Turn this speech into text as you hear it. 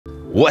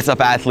What's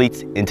up,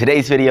 athletes? In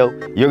today's video,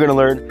 you're gonna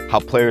learn how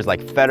players like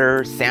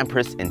Federer,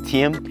 Sampras, and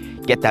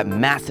Thiem get that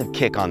massive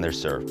kick on their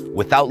serve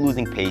without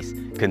losing pace,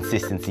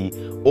 consistency,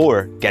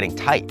 or getting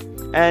tight,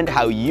 and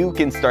how you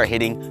can start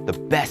hitting the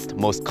best,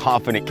 most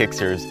confident kick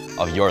serves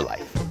of your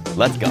life.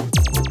 Let's go.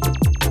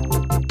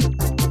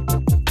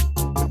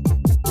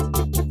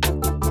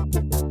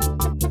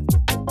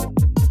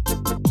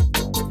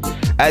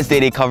 As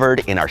Day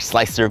covered in our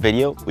slice serve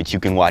video, which you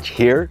can watch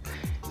here,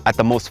 at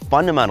the most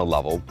fundamental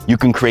level, you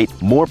can create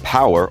more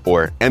power,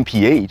 or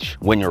MPH,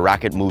 when your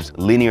racket moves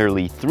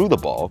linearly through the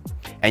ball,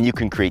 and you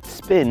can create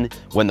spin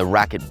when the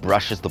racket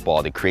brushes the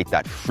ball to create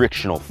that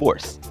frictional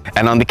force.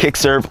 And on the kick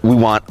serve, we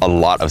want a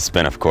lot of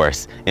spin, of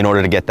course, in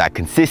order to get that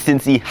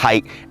consistency,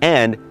 height,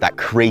 and that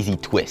crazy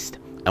twist.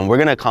 And we're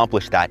gonna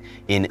accomplish that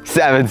in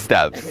 7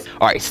 steps.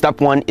 All right, step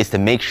 1 is to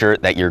make sure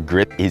that your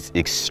grip is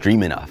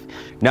extreme enough.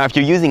 Now, if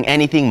you're using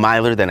anything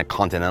milder than a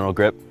continental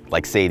grip,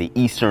 like say the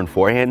Eastern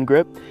forehand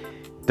grip,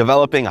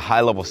 developing a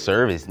high-level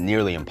serve is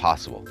nearly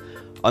impossible.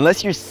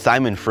 Unless you're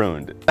Simon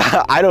Freund.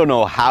 I don't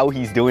know how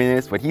he's doing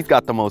this, but he's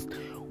got the most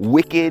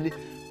wicked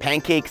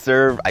pancake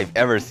serve I've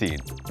ever seen.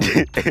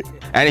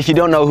 And if you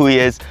don't know who he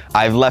is,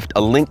 I've left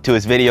a link to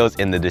his videos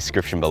in the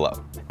description below.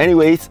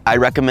 Anyways, I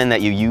recommend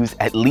that you use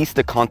at least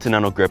a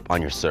continental grip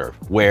on your serve,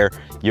 where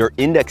your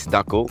index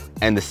knuckle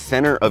and the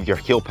center of your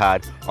heel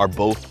pad are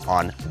both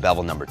on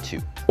bevel number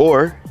 2.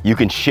 Or you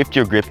can shift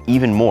your grip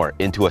even more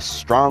into a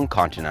strong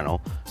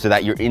continental so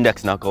that your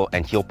index knuckle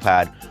and heel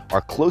pad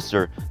are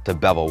closer to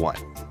bevel 1.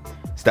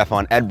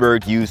 Stefan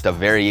Edberg used a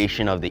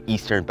variation of the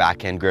Eastern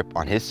backhand grip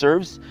on his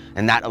serves,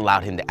 and that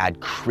allowed him to add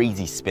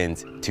crazy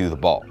spins to the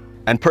ball.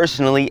 And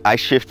personally, I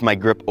shift my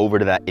grip over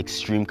to that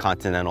extreme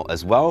continental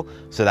as well,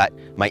 so that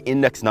my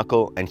index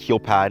knuckle and heel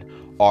pad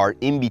are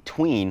in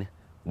between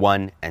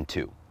 1 and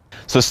 2.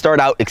 So start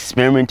out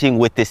experimenting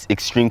with this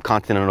extreme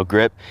continental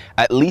grip.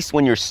 At least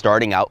when you're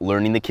starting out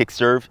learning the kick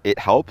serve, it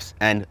helps.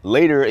 And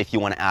later, if you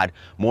want to add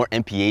more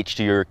MPH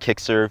to your kick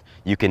serve,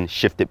 you can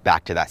shift it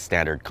back to that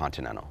standard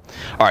continental.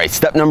 All right,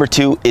 step number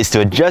 2 is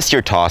to adjust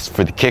your toss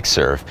for the kick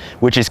serve,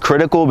 which is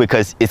critical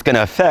because it's going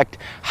to affect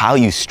how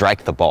you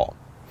strike the ball.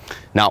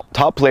 Now,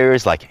 top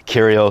players like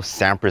Kyrgios,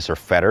 Sampras, or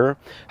Federer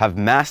have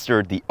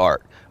mastered the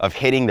art of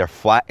hitting their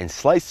flat and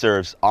slice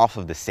serves off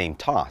of the same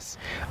toss.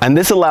 And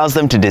this allows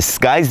them to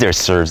disguise their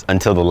serves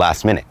until the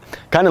last minute,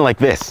 kind of like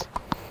this.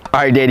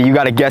 All right, Dady, you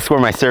gotta guess where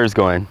my serve's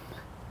going.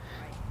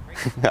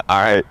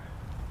 All right.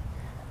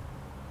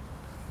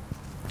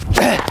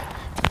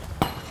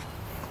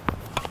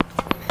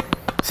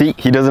 See,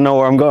 he doesn't know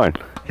where I'm going.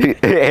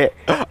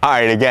 All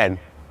right, again.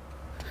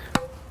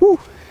 Woo.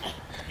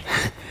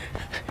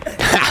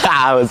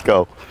 Let's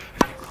go.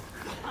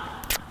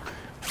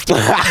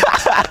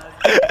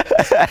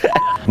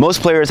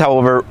 Most players,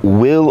 however,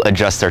 will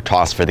adjust their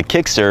toss for the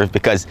kick serve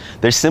because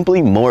there's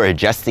simply more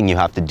adjusting you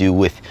have to do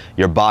with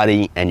your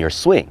body and your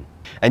swing.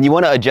 And you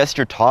want to adjust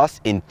your toss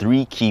in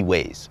 3 key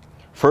ways.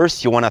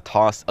 First, you want to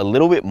toss a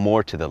little bit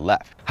more to the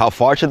left. How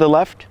far to the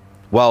left?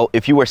 Well,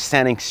 if you were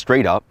standing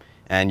straight up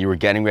and you were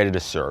getting ready to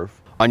serve,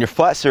 on your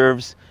flat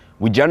serves,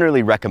 we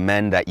generally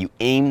recommend that you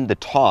aim the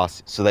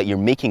toss so that you're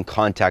making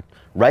contact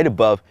right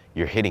above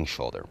your hitting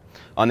shoulder.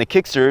 On the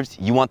kick serves,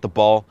 you want the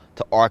ball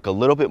to arc a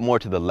little bit more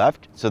to the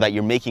left so that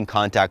you're making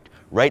contact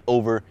right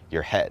over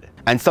your head.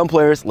 And some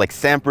players like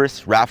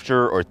Sampras,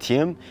 Racquet, or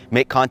Thiem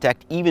make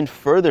contact even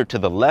further to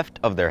the left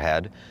of their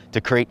head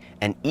to create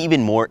an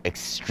even more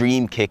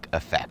extreme kick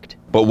effect.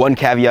 But one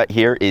caveat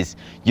here is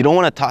you don't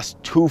want to toss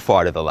too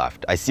far to the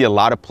left. I see a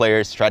lot of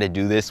players try to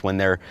do this when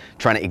they're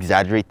trying to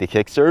exaggerate the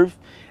kick serve.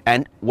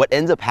 And what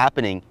ends up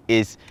happening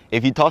is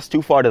if you toss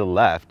too far to the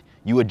left,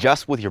 you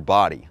adjust with your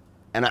body.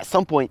 And at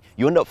some point,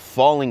 you end up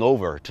falling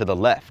over to the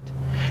left.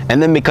 And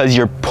then because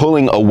you're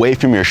pulling away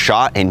from your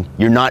shot and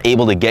you're not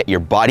able to get your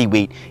body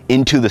weight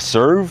into the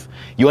serve,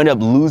 you end up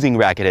losing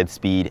racket head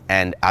speed,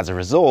 and as a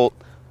result,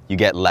 you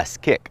get less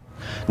kick.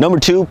 Number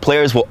 2,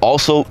 players will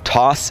also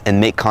toss and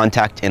make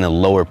contact in a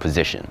lower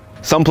position.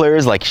 Some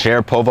players like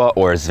Sharapova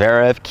or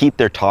Zverev keep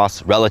their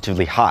toss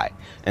relatively high,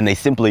 and they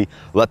simply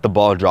let the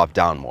ball drop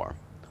down more.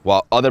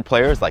 While other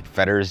players, like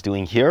Federer is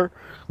doing here,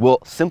 will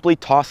simply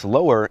toss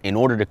lower in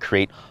order to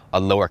create a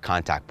lower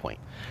contact point.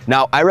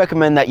 Now, I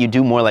recommend that you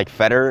do more like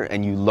Federer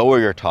and you lower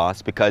your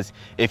toss, because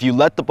if you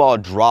let the ball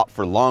drop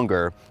for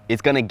longer,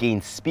 it's going to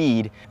gain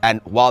speed, and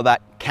while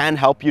that can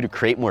help you to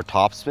create more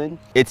topspin,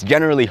 it's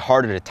generally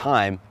harder to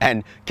time,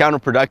 and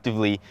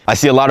counterproductively, I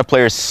see a lot of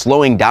players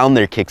slowing down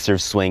their kick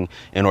serve swing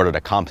in order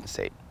to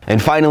compensate. And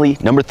finally,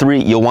 number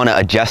 3, you'll want to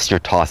adjust your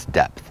toss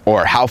depth,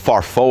 or how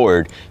far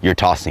forward you're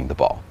tossing the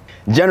ball.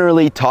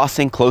 Generally,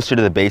 tossing closer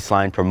to the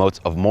baseline promotes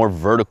a more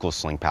vertical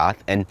swing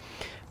path and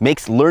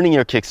makes learning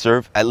your kick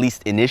serve, at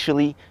least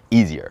initially,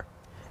 easier.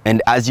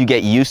 And as you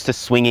get used to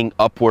swinging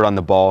upward on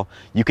the ball,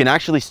 you can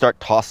actually start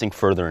tossing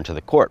further into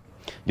the court.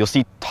 You'll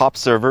see top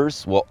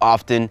servers will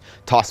often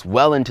toss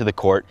well into the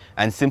court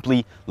and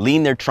simply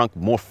lean their trunk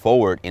more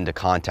forward into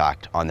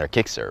contact on their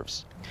kick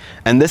serves.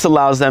 And this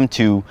allows them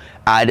to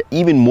add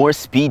even more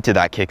speed to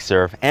that kick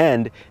serve,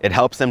 and it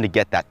helps them to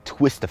get that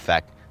twist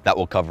effect that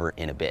we'll cover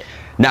in a bit.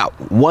 Now,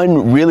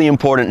 one really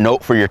important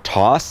note for your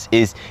toss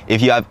is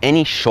if you have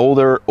any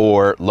shoulder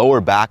or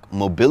lower back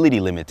mobility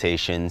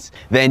limitations,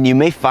 then you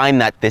may find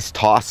that this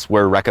toss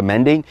we're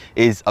recommending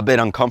is a bit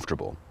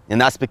uncomfortable.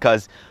 And that's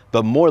because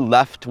the more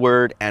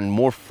leftward and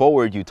more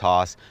forward you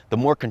toss, the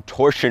more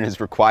contortion is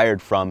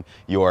required from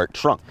your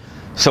trunk.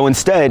 So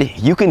instead,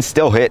 you can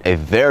still hit a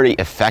very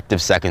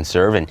effective second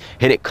serve and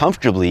hit it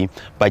comfortably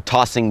by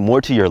tossing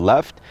more to your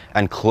left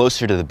and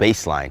closer to the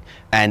baseline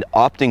and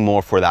opting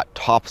more for that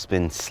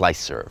topspin slice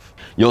serve.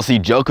 You'll see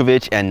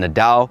Djokovic and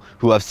Nadal,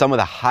 who have some of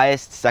the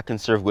highest second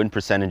serve win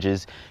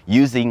percentages,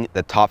 using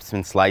the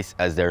topspin slice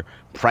as their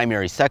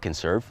primary second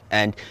serve.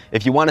 And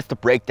if you want us to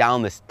break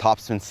down this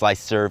topspin slice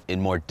serve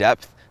in more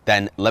depth,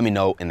 then let me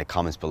know in the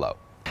comments below.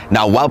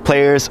 Now, while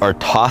players are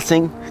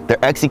tossing,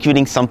 they're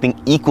executing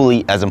something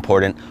equally as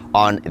important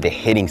on the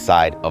hitting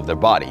side of their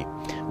body,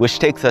 which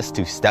takes us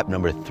to step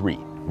number 3.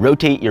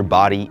 Rotate your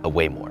body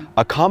away more.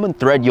 A common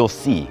thread you'll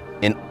see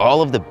in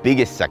all of the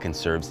biggest second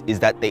serves is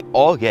that they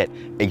all get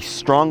a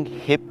strong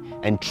hip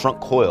and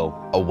trunk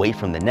coil away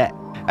from the net.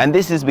 And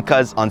this is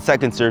because on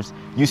second serves,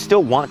 you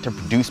still want to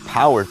produce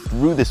power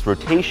through this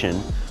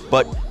rotation,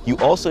 but you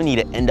also need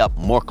to end up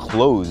more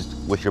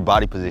closed with your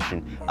body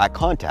position at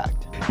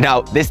contact.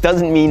 Now, this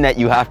doesn't mean that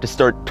you have to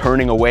start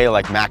turning away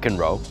like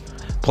McEnroe.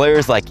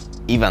 Players like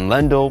Ivan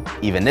Lendl,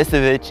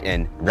 Ivanisevic,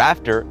 and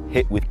Rafter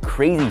hit with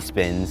crazy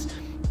spins,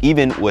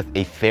 even with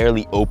a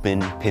fairly open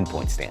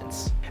pinpoint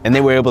stance. And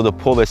they were able to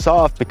pull this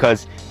off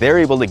because they're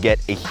able to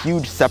get a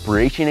huge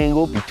separation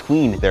angle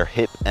between their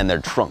hip and their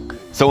trunk.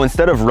 So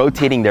instead of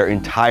rotating their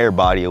entire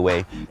body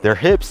away, their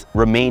hips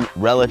remain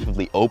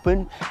relatively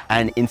open,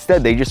 and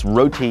instead they just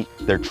rotate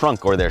their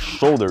trunk or their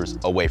shoulders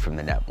away from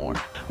the net more.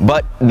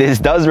 But this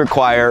does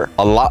require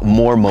a lot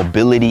more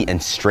mobility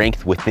and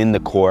strength within the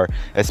core,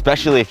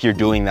 especially if you're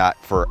doing that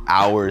for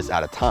hours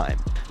at a time.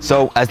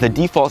 So as the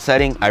default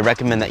setting, I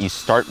recommend that you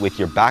start with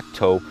your back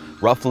toe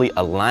roughly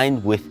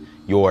aligned with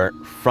your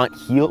front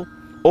heel,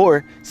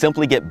 or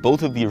simply get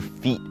both of your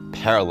feet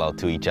parallel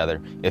to each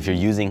other if you're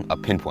using a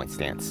pinpoint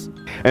stance.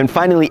 And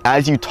finally,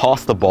 as you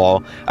toss the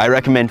ball, I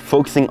recommend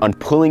focusing on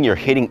pulling your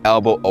hitting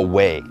elbow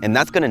away, and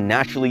that's going to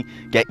naturally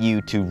get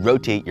you to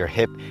rotate your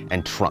hip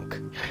and trunk.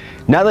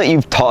 Now that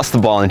you've tossed the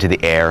ball into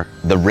the air,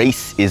 the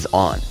race is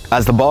on.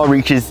 As the ball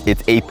reaches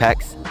its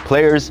apex,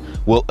 players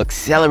will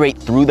accelerate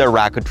through their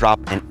racket drop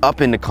and up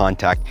into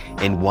contact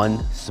in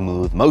one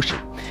smooth motion.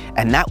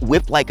 And that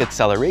whip-like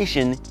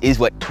acceleration is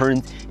what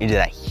turns into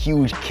that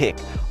huge kick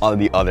on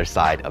the other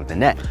side of the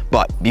net.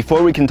 But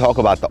before we can talk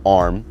about the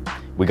arm,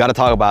 we got to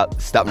talk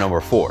about step number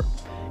 4.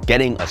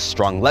 Getting a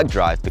strong leg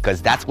drive,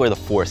 because that's where the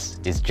force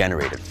is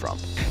generated from.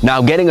 Now,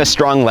 getting a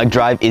strong leg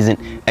drive isn't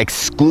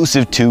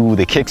exclusive to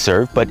the kick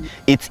serve, but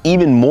it's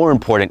even more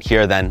important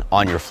here than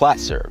on your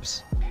flat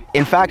serves.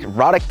 In fact,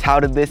 Roddick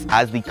touted this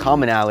as the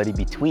commonality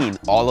between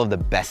all of the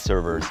best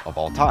servers of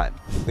all time.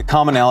 The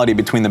commonality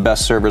between the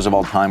best servers of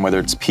all time, whether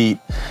it's Pete,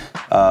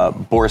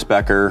 Boris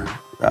Becker,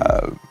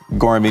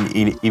 Goran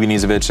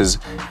Ivanisevic,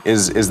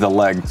 is the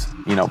legs.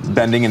 You know,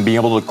 bending and being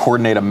able to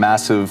coordinate a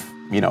massive,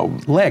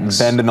 legs.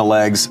 Bend in the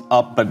legs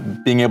up,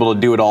 but being able to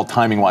do it all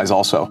timing-wise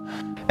also.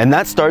 And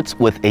that starts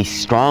with a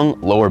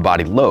strong lower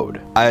body load.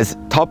 As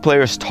top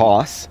players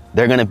toss,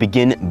 they're going to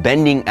begin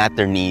bending at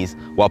their knees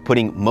while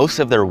putting most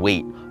of their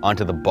weight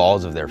onto the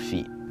balls of their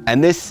feet.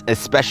 And this,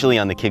 especially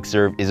on the kick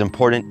serve, is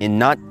important in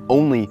not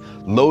only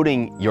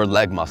loading your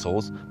leg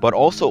muscles, but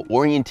also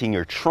orienting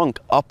your trunk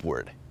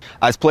upward.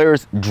 As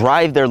players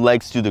drive their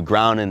legs to the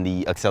ground in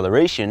the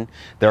acceleration,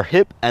 their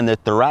hip and their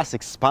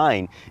thoracic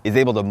spine is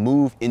able to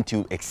move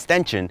into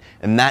extension,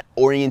 and that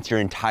orients your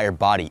entire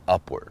body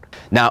upward.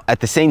 Now, at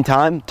the same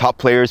time, top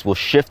players will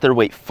shift their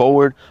weight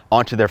forward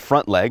onto their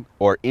front leg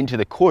or into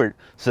the court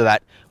so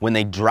that when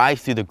they drive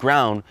through the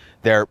ground,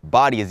 their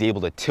body is able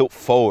to tilt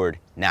forward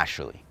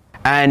naturally.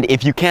 And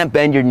if you can't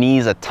bend your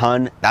knees a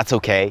ton, that's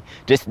okay.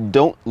 Just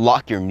don't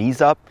lock your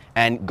knees up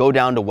and go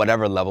down to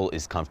whatever level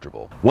is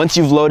comfortable. Once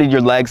you've loaded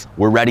your legs,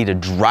 we're ready to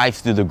drive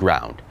through the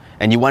ground.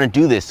 And you want to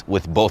do this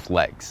with both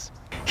legs.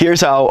 Here's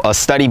how a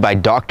study by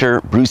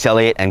Dr. Bruce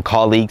Elliott and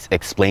colleagues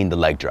explained the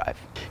leg drive.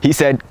 He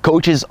said,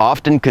 coaches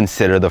often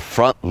consider the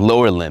front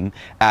lower limb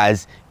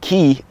as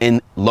key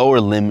in lower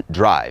limb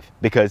drive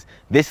because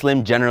this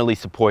limb generally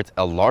supports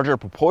a larger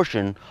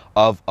proportion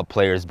of a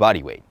player's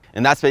body weight.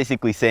 And that's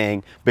basically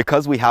saying,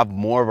 because we have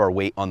more of our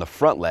weight on the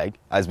front leg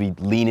as we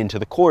lean into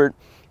the court,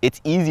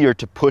 it's easier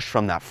to push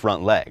from that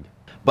front leg.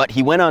 But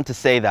he went on to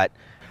say that,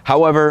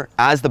 however,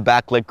 as the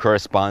back leg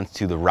corresponds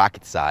to the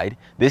racket side,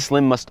 this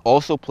limb must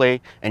also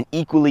play an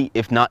equally,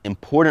 if not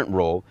important,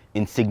 role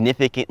in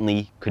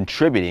significantly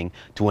contributing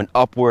to an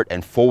upward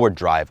and forward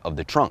drive of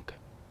the trunk.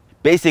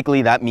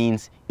 Basically, that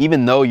means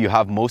even though you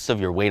have most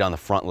of your weight on the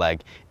front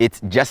leg,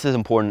 it's just as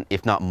important,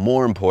 if not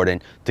more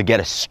important, to get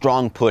a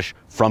strong push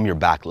from your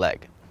back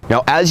leg.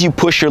 Now, as you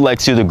push your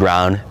legs to the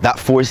ground, that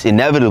force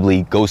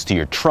inevitably goes to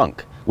your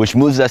trunk, which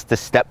moves us to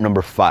step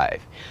number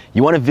 5.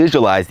 You want to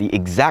visualize the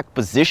exact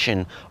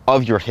position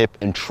of your hip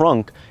and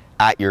trunk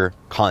at your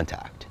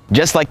contact.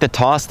 Just like the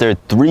toss, there are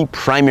 3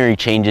 primary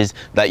changes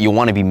that you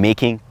want to be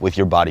making with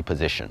your body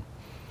position.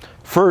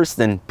 First,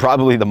 and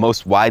probably the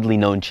most widely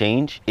known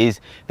change, is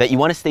that you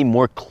want to stay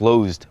more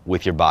closed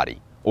with your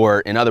body. Or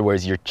in other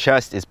words, your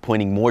chest is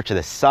pointing more to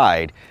the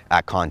side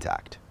at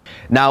contact.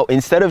 Now,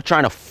 instead of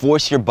trying to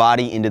force your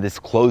body into this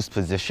closed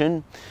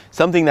position,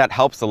 something that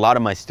helps a lot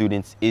of my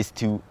students is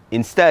to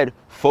instead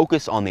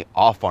focus on the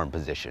off arm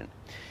position.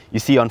 You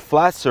see, on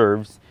flat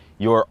serves,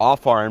 your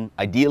off arm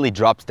ideally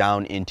drops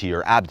down into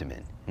your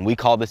abdomen, and we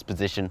call this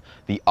position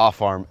the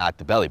off arm at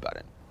the belly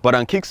button. But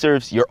on kick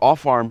serves, your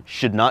off arm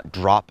should not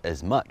drop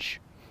as much.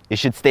 It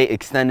should stay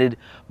extended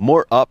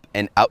more up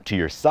and out to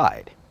your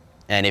side.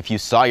 And if you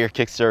saw your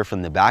kick serve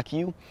from the back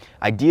view,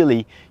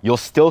 ideally, you'll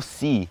still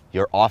see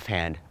your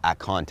offhand at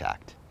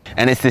contact.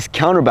 And it's this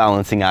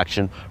counterbalancing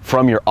action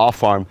from your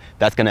off arm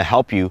that's gonna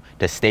help you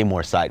to stay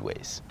more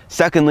sideways.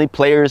 Secondly,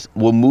 players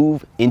will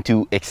move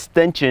into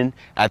extension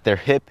at their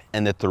hip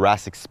and the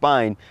thoracic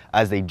spine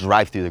as they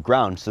drive through the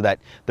ground so that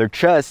their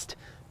chest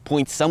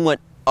points somewhat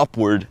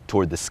upward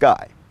toward the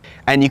sky.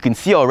 And you can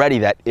see already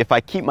that if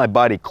I keep my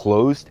body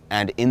closed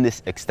and in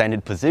this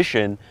extended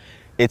position,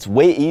 it's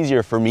way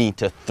easier for me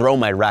to throw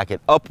my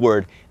racket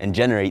upward and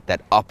generate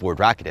that upward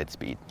racket head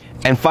speed.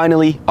 And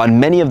finally, on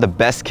many of the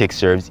best kick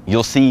serves,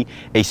 you'll see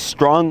a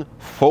strong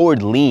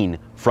forward lean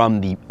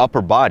from the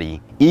upper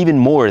body, even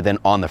more than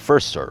on the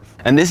first serve.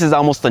 And this is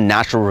almost a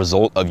natural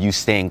result of you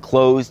staying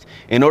closed.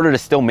 In order to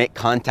still make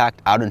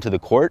contact out into the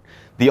court,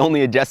 the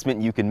only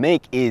adjustment you can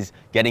make is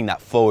getting that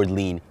forward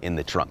lean in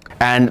the trunk.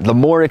 And the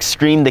more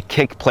extreme the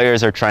kick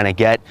players are trying to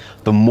get,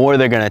 the more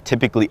they're gonna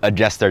typically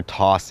adjust their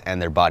toss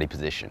and their body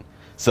position.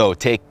 So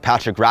take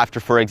Patrick Rafter,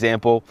 for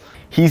example.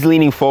 He's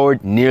leaning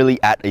forward nearly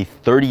at a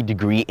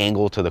 30-degree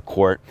angle to the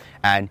court,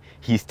 and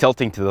he's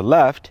tilting to the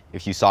left,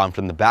 if you saw him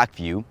from the back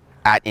view,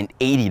 at an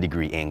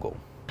 80-degree angle.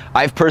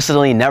 I've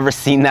personally never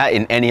seen that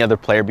in any other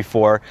player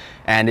before,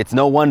 and it's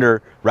no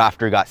wonder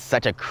Rafter got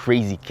such a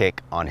crazy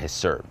kick on his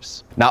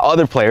serves. Now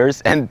other players,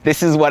 and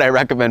this is what I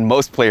recommend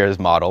most players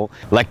model,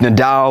 like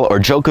Nadal or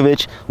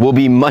Djokovic, will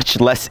be much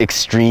less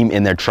extreme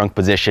in their trunk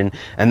position,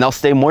 and they'll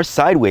stay more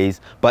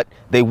sideways, but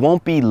they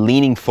won't be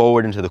leaning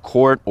forward into the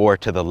court or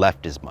to the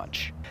left as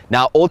much.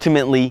 Now,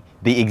 ultimately,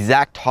 the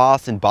exact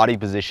toss and body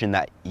position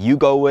that you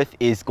go with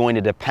is going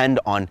to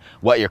depend on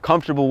what you're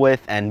comfortable with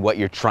and what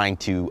you're trying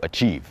to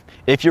achieve.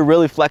 If you're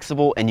really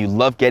flexible and you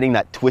love getting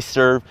that twist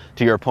serve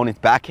to your opponent's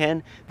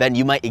backhand, then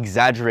you might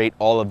exaggerate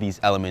all of these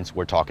elements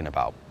we're talking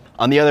about.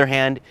 On the other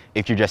hand,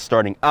 if you're just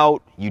starting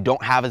out, you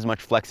don't have as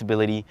much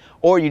flexibility,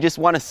 or you just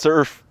want to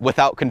serve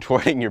without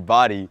contorting your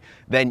body,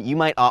 then you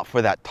might opt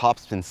for that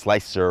topspin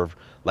slice serve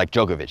like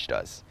Djokovic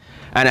does.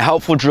 And a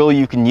helpful drill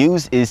you can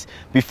use is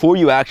before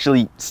you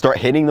actually start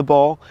hitting the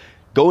ball,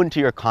 go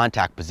into your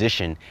contact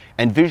position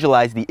and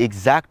visualize the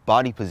exact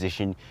body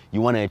position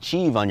you want to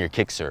achieve on your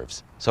kick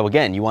serves. So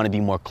again, you want to be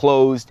more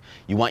closed,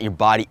 you want your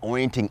body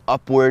orienting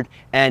upward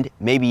and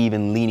maybe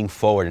even leaning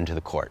forward into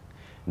the court.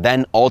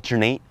 Then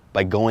alternate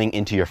by going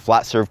into your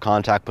flat serve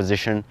contact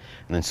position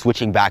and then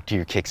switching back to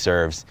your kick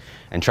serves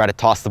and try to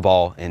toss the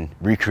ball and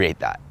recreate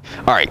that.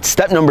 All right,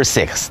 step number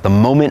 6, the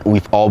moment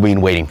we've all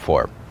been waiting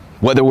for.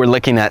 Whether we're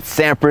looking at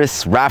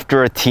Sampras,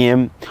 Rafter, or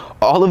Thiem,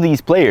 all of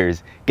these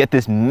players get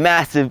this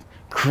massive,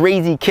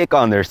 crazy kick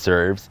on their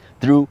serves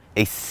through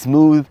a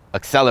smooth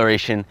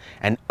acceleration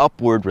and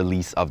upward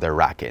release of their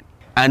racket.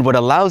 And what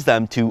allows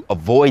them to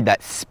avoid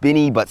that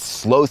spinny but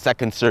slow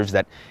second serves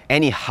that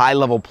any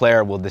high-level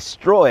player will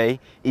destroy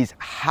is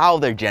how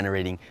they're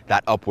generating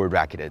that upward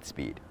racket head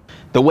speed.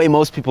 The way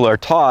most people are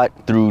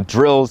taught through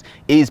drills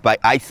is by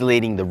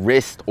isolating the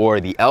wrist or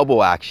the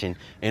elbow action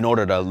in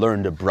order to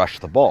learn to brush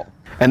the ball.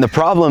 And the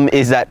problem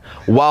is that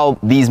while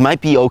these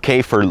might be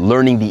okay for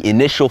learning the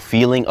initial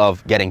feeling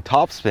of getting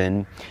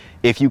topspin,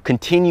 if you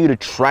continue to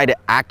try to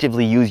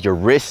actively use your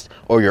wrist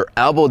or your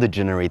elbow to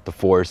generate the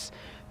force,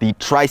 the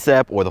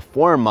tricep or the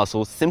forearm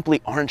muscles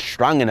simply aren't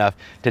strong enough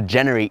to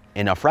generate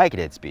enough racket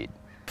head speed.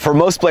 For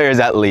most players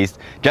at least,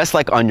 just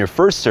like on your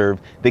first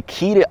serve, the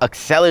key to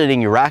accelerating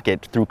your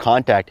racket through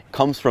contact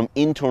comes from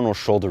internal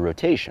shoulder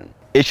rotation.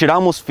 It should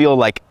almost feel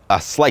like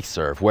a slice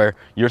serve where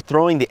you're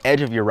throwing the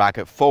edge of your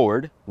racket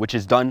forward, which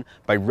is done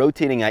by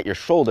rotating at your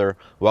shoulder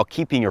while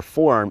keeping your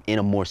forearm in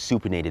a more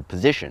supinated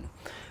position.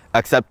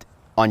 Except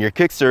on your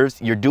kick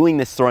serves, you're doing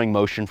this throwing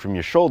motion from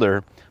your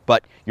shoulder,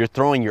 but you're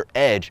throwing your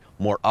edge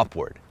more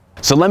upward.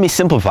 So let me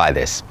simplify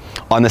this.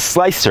 On the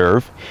slice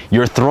serve,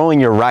 you're throwing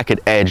your racket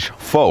edge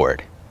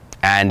forward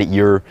and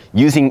you're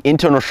using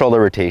internal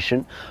shoulder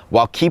rotation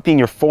while keeping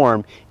your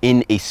forearm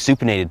in a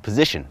supinated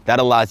position. That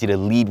allows you to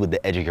lead with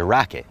the edge of your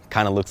racket.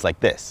 Kind of looks like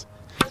this,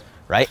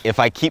 right? If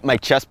I keep my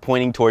chest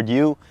pointing toward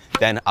you,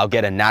 then I'll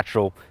get a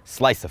natural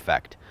slice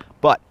effect.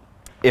 But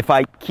if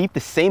I keep the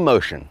same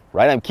motion,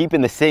 right? I'm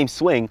keeping the same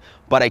swing,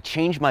 but I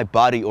change my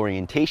body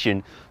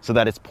orientation so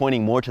that it's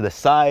pointing more to the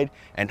side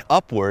and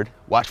upward,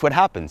 watch what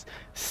happens.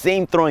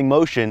 Same throwing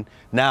motion,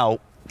 now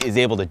is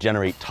able to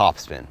generate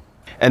topspin.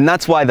 And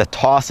that's why the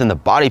toss and the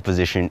body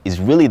position is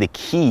really the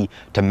key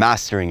to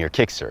mastering your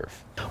kick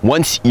serve.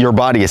 Once your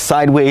body is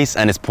sideways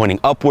and is pointing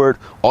upward,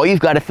 all you've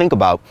got to think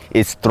about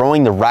is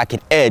throwing the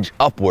racket edge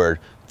upward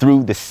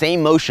through the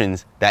same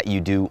motions that you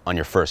do on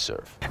your first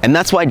serve. And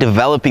that's why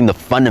developing the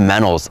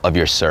fundamentals of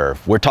your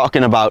serve. We're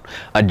talking about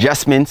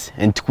adjustments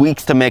and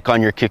tweaks to make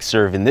on your kick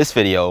serve in this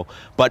video,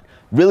 but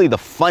really the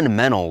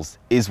fundamentals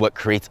is what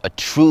creates a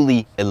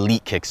truly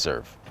elite kick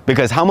serve.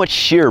 Because how much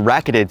sheer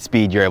racketed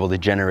speed you're able to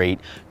generate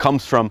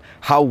comes from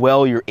how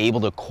well you're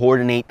able to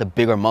coordinate the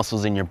bigger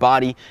muscles in your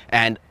body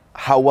and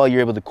how well you're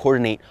able to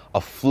coordinate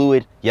a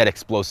fluid yet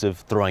explosive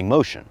throwing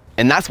motion.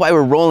 And that's why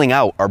we're rolling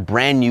out our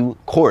brand new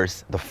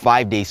course, the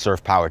 5-Day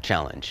Serve Power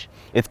Challenge.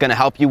 It's gonna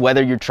help you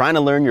whether you're trying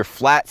to learn your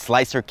flat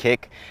slicer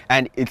kick,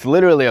 and it's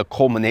literally a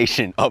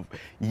culmination of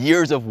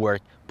years of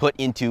work put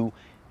into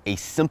a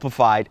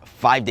simplified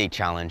 5-day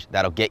challenge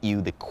that'll get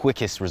you the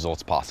quickest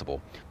results possible.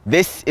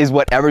 This is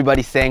what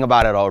everybody's saying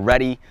about it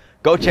already.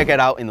 Go check it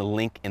out in the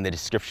link in the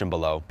description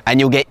below, and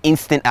you'll get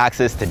instant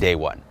access to day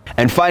one.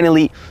 And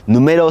finally,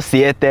 numero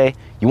 7,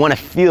 you want to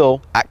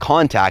feel at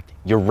contact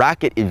your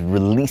racket is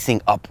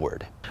releasing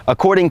upward.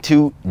 According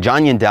to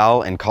John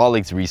Yandel and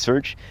colleagues'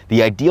 research,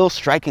 the ideal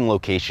striking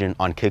location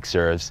on kick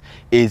serves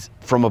is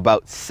from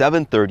about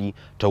 730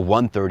 to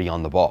 130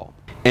 on the ball.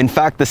 In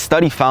fact, the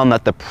study found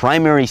that the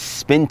primary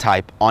spin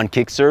type on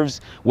kick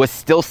serves was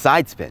still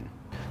side spin.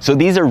 So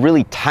these are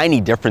really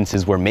tiny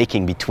differences we're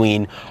making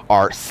between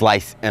our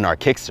slice and our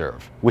kick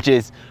serve, which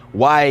is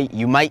why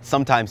you might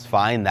sometimes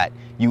find that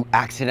you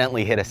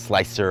accidentally hit a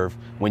slice serve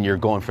when you're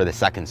going for the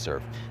second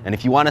serve. And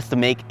if you want us to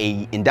make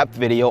an in-depth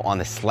video on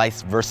the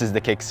slice versus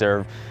the kick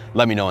serve,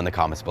 let me know in the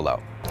comments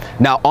below.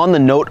 Now, on the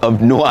note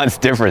of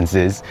nuanced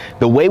differences,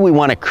 the way we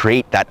want to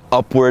create that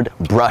upward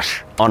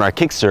brush on our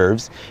kick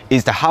serves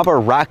is to have our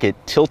racket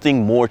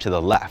tilting more to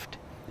the left,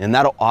 and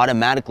that'll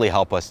automatically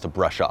help us to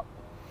brush up.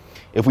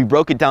 If we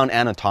broke it down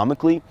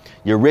anatomically,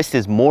 your wrist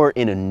is more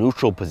in a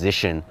neutral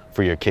position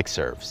for your kick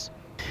serves.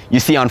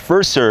 You see, on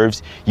first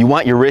serves, you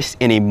want your wrist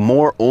in a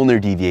more ulnar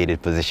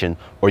deviated position,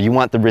 or you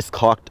want the wrist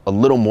cocked a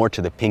little more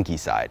to the pinky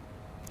side.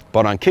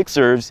 But on kick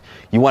serves,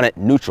 you want it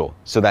neutral,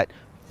 so that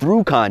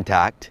through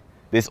contact,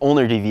 this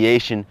ulnar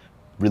deviation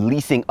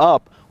releasing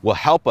up will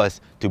help us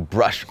to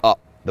brush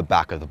up the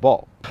back of the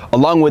ball.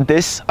 Along with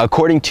this,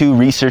 according to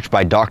research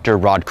by Dr.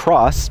 Rod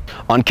Cross,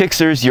 on kick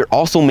serves, you're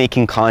also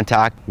making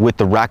contact with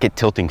the racket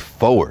tilting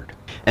forward.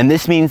 And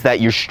this means that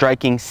you're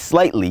striking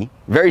slightly,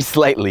 very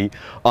slightly,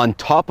 on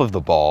top of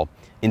the ball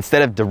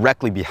instead of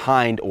directly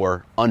behind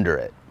or under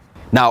it.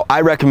 Now,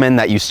 I recommend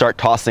that you start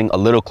tossing a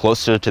little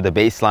closer to the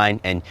baseline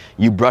and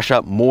you brush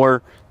up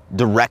more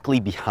directly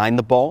behind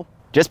the ball,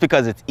 just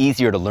because it's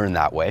easier to learn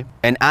that way.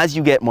 And as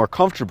you get more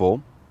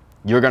comfortable,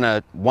 you're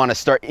gonna wanna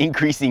start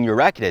increasing your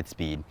racket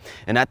speed.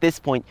 And at this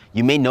point,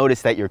 you may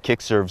notice that your kick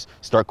serves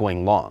start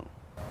going long.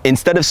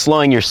 Instead of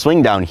slowing your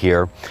swing down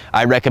here,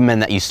 I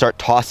recommend that you start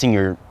tossing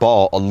your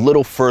ball a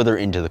little further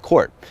into the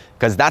court,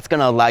 because that's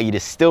gonna allow you to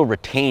still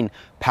retain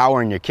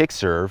power in your kick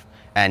serve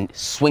and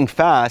swing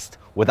fast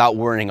without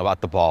worrying about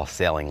the ball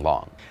sailing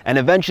long. And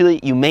eventually,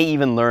 you may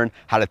even learn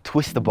how to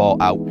twist the ball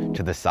out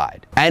to the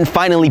side. And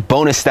finally,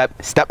 bonus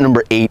step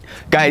number 8.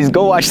 Guys,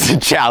 go watch the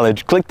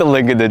challenge. Click the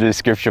link in the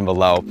description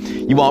below.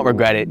 You won't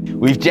regret it.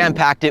 We've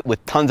jam-packed it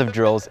with tons of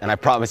drills, and I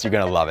promise you're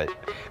gonna love it.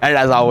 And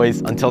as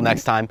always, until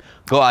next time,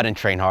 go out and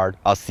train hard.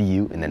 I'll see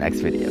you in the next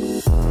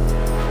video.